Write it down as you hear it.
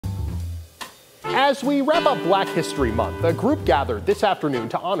As we wrap up Black History Month, a group gathered this afternoon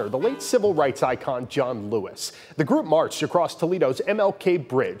to honor the late civil rights icon John Lewis. The group marched across Toledo's MLK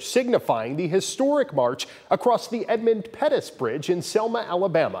Bridge, signifying the historic march across the Edmund Pettus Bridge in Selma,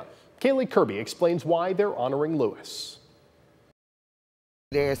 Alabama. Kaylee Kirby explains why they're honoring Lewis.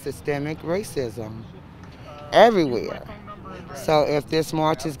 There's systemic racism everywhere. So if this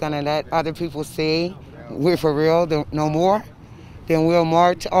march is going to let other people see we're for real, no more, then we'll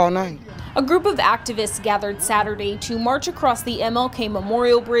march all night. A group of activists gathered Saturday to march across the MLK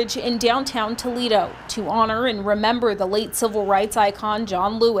Memorial Bridge in downtown Toledo to honor and remember the late civil rights icon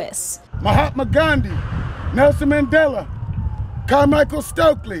John Lewis. Mahatma Gandhi, Nelson Mandela, Carmichael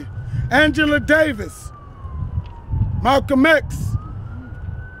Stokely, Angela Davis, Malcolm X,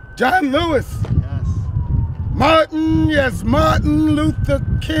 John Lewis, Martin Luther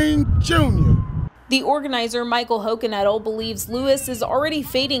King Jr. The organizer, Michael Hochanadel, believes Lewis is already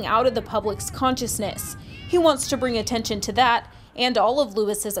fading out of the public's consciousness. He wants to bring attention to that and all of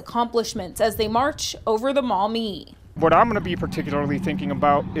Lewis's accomplishments as they march over the Maumee. What I'm going to be particularly thinking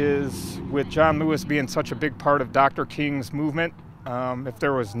about is, with John Lewis being such a big part of Dr. King's movement, if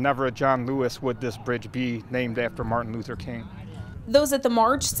there was never a John Lewis, would this bridge be named after Martin Luther King? Those at the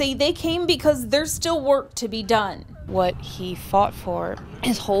march say they came because there's still work to be done. What he fought for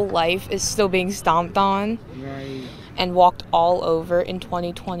his whole life is still being stomped on and walked all over in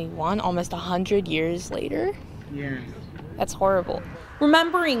 2021, almost 100 years later. That's horrible.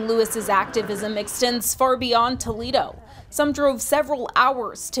 Remembering Lewis's activism extends far beyond Toledo. Some drove several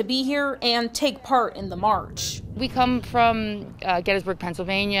hours to be here and take part in the march. We come from Gettysburg,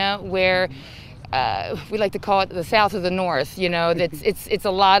 Pennsylvania, where we like to call it the South of the North. You know, it's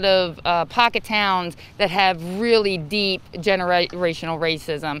a lot of pocket towns that have really deep generational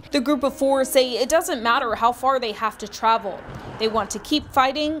racism. The group of four say it doesn't matter how far they have to travel. They want to keep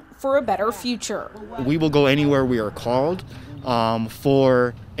fighting for a better future. We will go anywhere we are called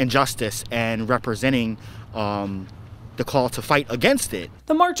for injustice and representing the call to fight against it.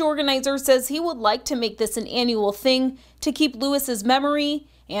 The march organizer says he would like to make this an annual thing to keep Lewis's memory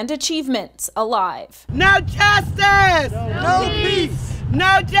and achievements alive. No justice! No peace!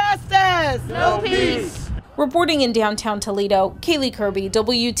 No justice! No peace! Reporting in downtown Toledo, Kaylee Kirby,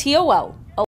 WTOL